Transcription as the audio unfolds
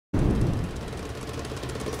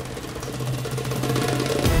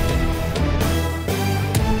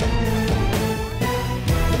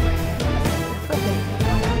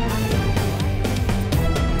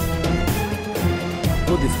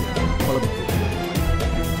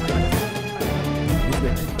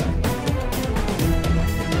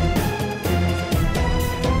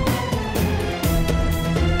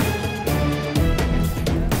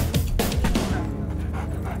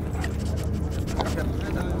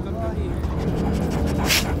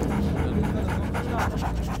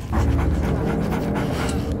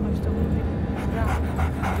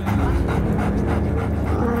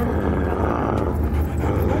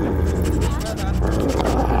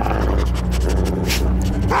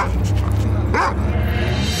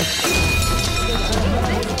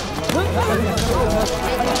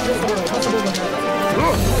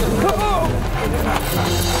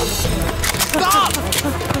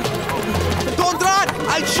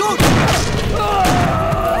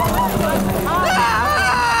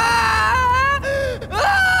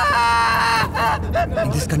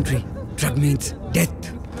country, drug means death.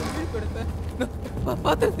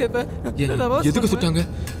 எதுக்கு சுட்டாங்க?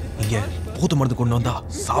 இங்க பூத்து மருந்து கொண்டு வந்தா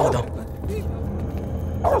சாவுதான்.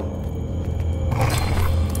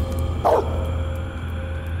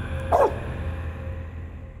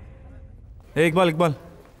 இக்பால்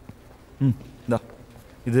இந்தா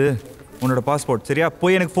இது உன்னோட பாஸ்போர்ட். சரியா?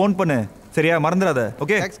 போய் எனக்கு ஃபோன் பண்ணு. சரியா? மறந்துடாத.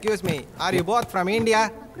 Okay? Excuse me, are you both from India?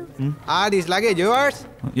 Are these luggage yours?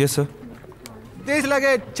 Yes sir. This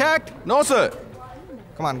luggage checked? No sir.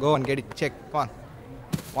 Come on, go and get it checked. Come on.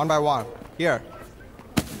 One by one. Here.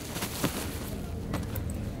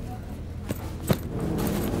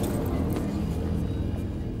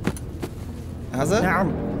 Hazard?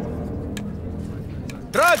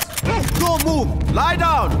 Drugs! Don't move! Lie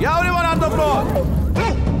down! Everyone on the floor!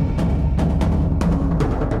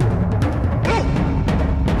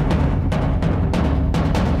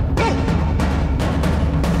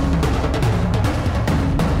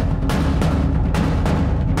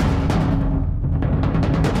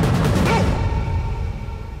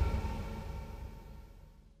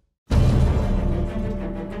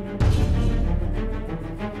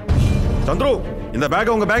 Chandru, இந்த back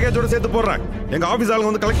உங்க பேக்கேஜோட சேர்த்து போடுறேன். எங்க office ஆளுங்க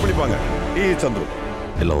வந்து collect பண்ணிப்பாங்க. சந்துரு,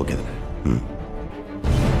 எல்லாம் okay தானே?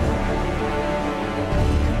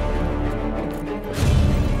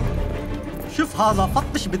 شوف هذا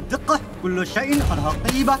فتش بالدقة، كل شيء أنها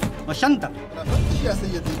حقيبة وشنطة. فتش يا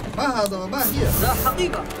سيدي، ما هذا وما هي؟ لا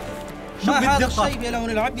حقيبة. ما هذا الشيء بلون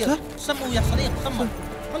الأبيض؟ سموا يا صديق سموا.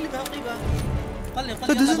 قلبها حقيبة. قلب.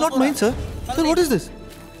 Sir, this is not mine, sir. Sir, what is this?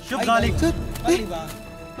 شوف غالي. Sir, قلبها.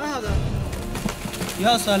 ما هذا؟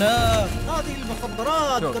 يا سلام، هذه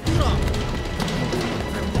المخدرات كثيرة.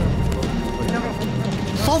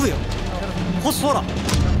 صافية. خذ صورة.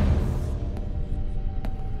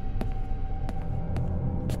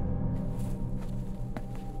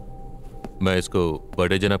 मैं इसको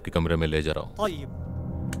बड़े जनाब के कमरे में ले जा रहा हूँ. طيب.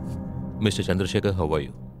 Mister Chandrashekhar, how are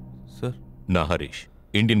you? sir. நான் ஹரிஷ்,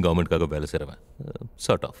 இந்தியன் கவர்மெண்ட்காக வேலை செய்கிறவன்.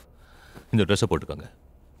 Sort of. இந்த ட்ரெஸ்ஸை போட்டுக்கோங்க.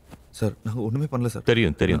 சார், நான் ஒண்ணுமே பண்ணல சார்.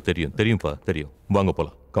 தெரியும்ப்பா, தெரியும். வாங்க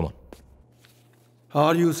போலாம். Come on.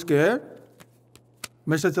 Are you scared,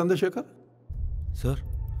 Mr. Chandrasekhar? Sir,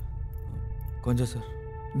 konja sir.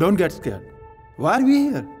 Don't get scared. Why are we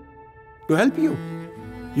here? To help you.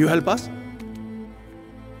 You help us.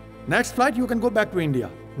 Next flight you can go back to India.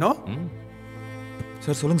 No?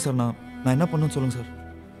 Sir, சொல்லுங்க sir. நான் என்ன பண்ணனும் சொல்லுங்க sir.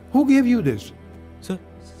 Who gave you this? Sir,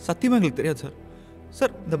 சத்தியமா எங்களுக்கு தெரியாது sir.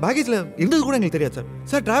 Sir, இந்த பேக்கேஜ்ல இருந்தது கூட எங்களுக்கு தெரியாது sir.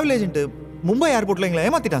 Sir, travel agent Mumbai ஏர்போர்ட்ல எங்களை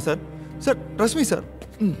ஏமாத்திட்டான் sir. Sir, trust me sir.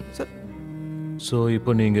 Sir. So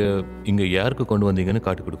இப்போ நீங்கள் இங்கே யாருக்கு கொண்டு வந்தீங்கன்னு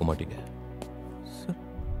காட்டி கொடுக்க மாட்டீங்க? சார்,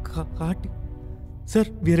 காட்டி sir,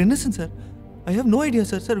 we are innocent sir. I have no idea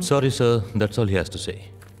sir. Sorry sir, that's all he has to say.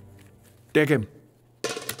 Take him.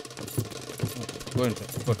 Go in, sir.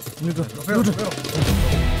 Go.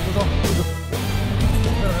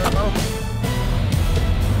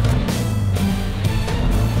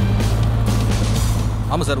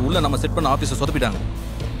 ஆமா சார், உள்ள நம்ம செட் பண்ண ஆபீஸை சொதப்பிட்டாங்க.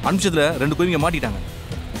 அனுப்பிச்சதுல 2 குயிங்க மாட்டிட்டாங்க.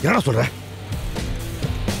 என்ன சொல்ற?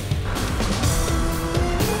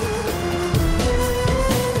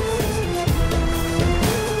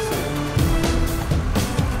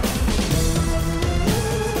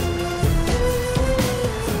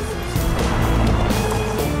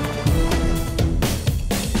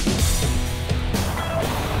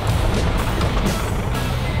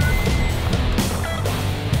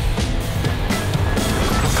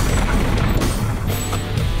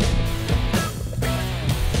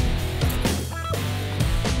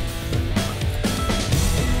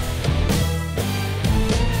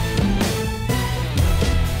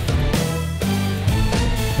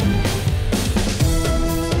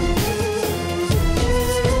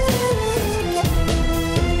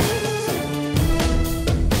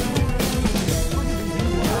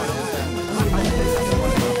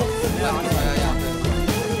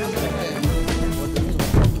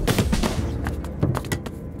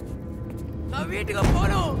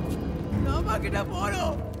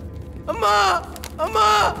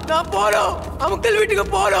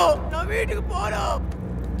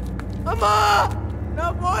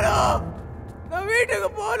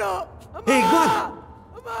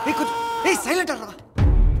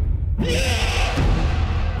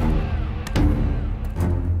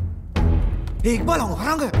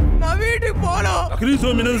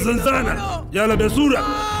 أكريسو من الزنزانة. يلا بسرعة.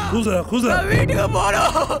 خذها خذها.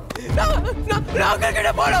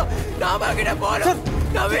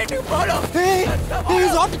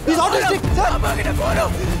 He's autistic.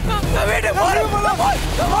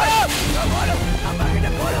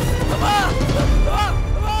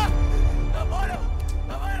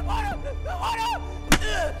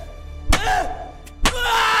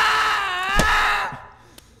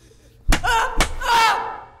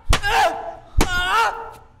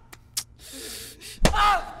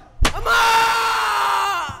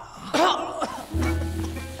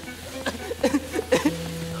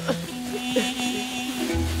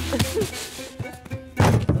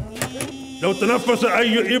 وتنفس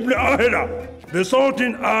أي ابن آهلة بصوت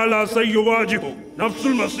أعلى سيواجه نفس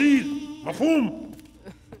المصير. مفهوم؟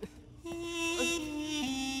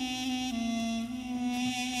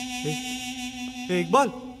 इकबाल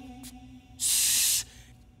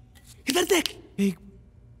इधर देख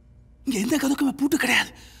இங்க எந்த கதவுக்குமே பூட்டு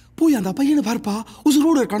கிடையாது. போய் அந்த பையனை பார்ப்பா,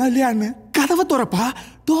 உசுரோடு இருக்கானா இல்லையான்னு. கதவை திறப்பா.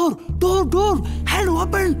 Door door door hand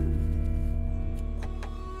open.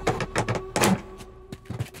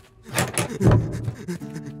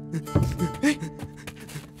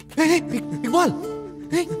 Iqbal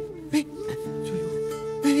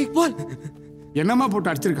Iqbal என்னம்மா போட்டு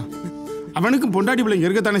அடிச்சிருக்கான்? அவனுக்கும் பொண்டாட்டி பிள்ளைங்க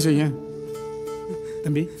இருக்கத்தானே செய்யும்.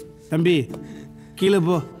 தம்பி தம்பி கீழே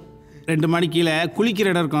போ. 2 மாடி கீழே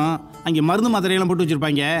குளிக்கிற இடம் இருக்கும். அங்கே மருந்து மாத்திரையெல்லாம் போட்டு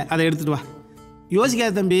வச்சுருப்பாங்க. அதை எடுத்துகிட்டு வா.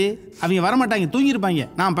 யோசிக்காத தம்பி, அவங்க வரமாட்டாங்க, தூங்கியிருப்பாங்க.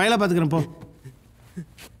 நான் பயலை பார்த்துக்கிறேன் போ.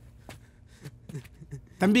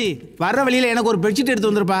 தம்பி வர்ற வழியில் எனக்கு ஒரு பெட்ஷீட்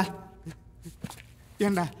எடுத்து வந்துருப்பா.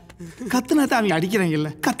 ஏண்டா கத்துனா தான் அவங்க அடிக்கிறாங்க.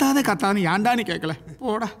 இல்லை கத்தாத ஏண்டான்னு கேட்கல.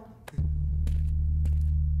 போடா.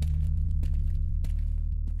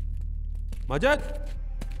 مجد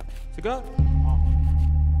سيجار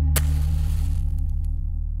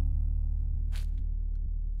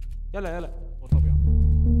يلا يلا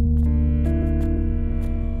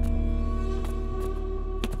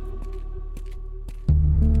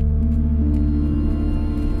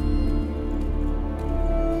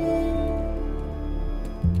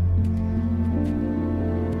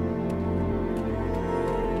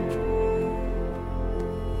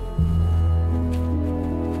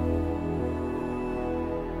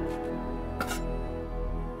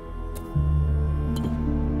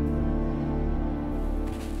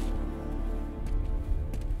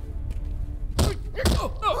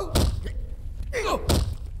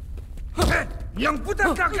Yang putar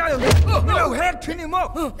kakak Milau hek chini mo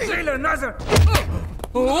Zayla nazar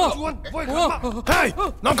Hey!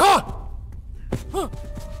 Nam Khan!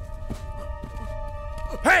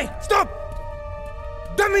 Hey! Stop!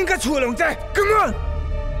 Damin ka chulong zay Come on!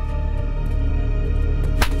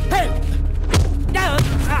 Hey!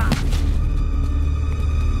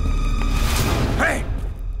 Hey!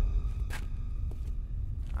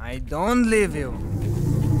 I don't leave you.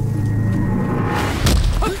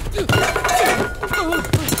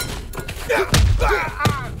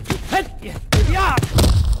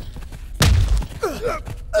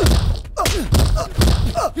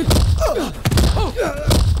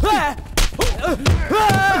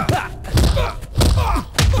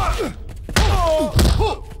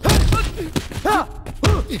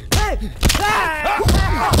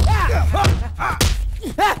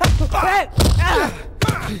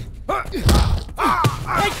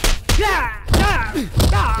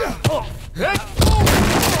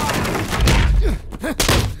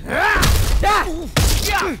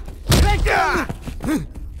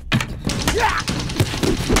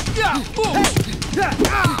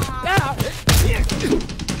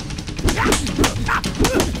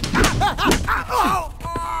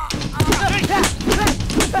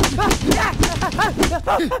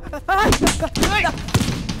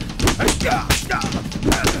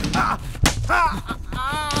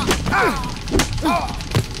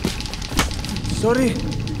 Sorry,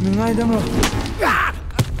 mingai dam lo.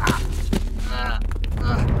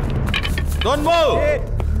 Don't move!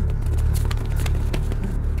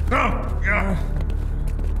 No! No!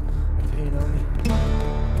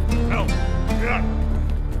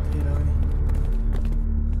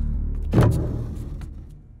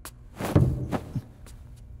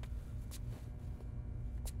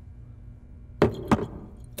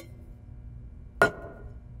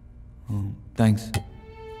 Thanks.